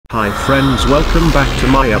Hi friends, welcome back to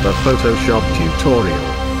my other Photoshop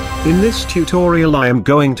tutorial. In this tutorial I am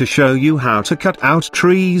going to show you how to cut out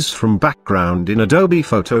trees from background in Adobe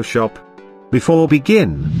Photoshop. Before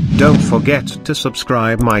begin, don't forget to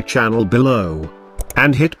subscribe my channel below.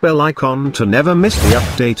 And hit bell icon to never miss the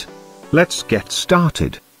update. Let's get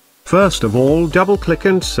started. First of all, double click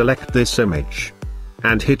and select this image.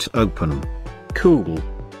 And hit open. Cool.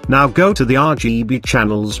 Now go to the RGB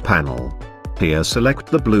channels panel. Here select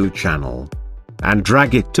the blue channel. And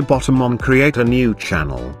drag it to bottom on create a new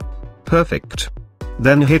channel. Perfect.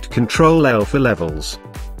 Then hit Ctrl L for levels.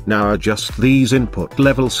 Now adjust these input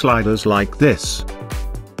level sliders like this.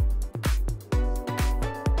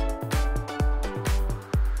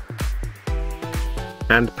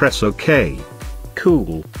 And press OK.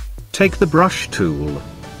 Cool. Take the brush tool.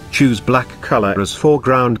 Choose black color as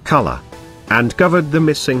foreground color. And cover the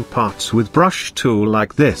missing parts with brush tool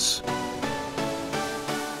like this.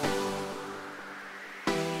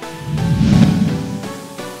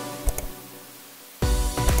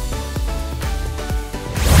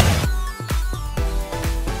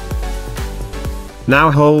 Now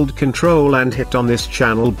hold Ctrl and hit on this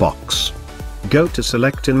channel box. Go to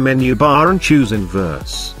select in menu bar and choose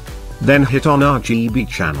inverse. Then hit on RGB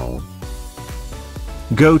channel.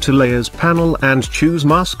 Go to layers panel and choose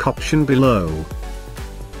mask option below.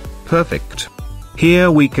 Perfect. Here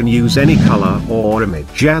we can use any color or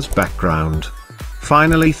image as background.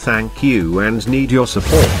 Finally, thank you and need your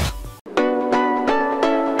support.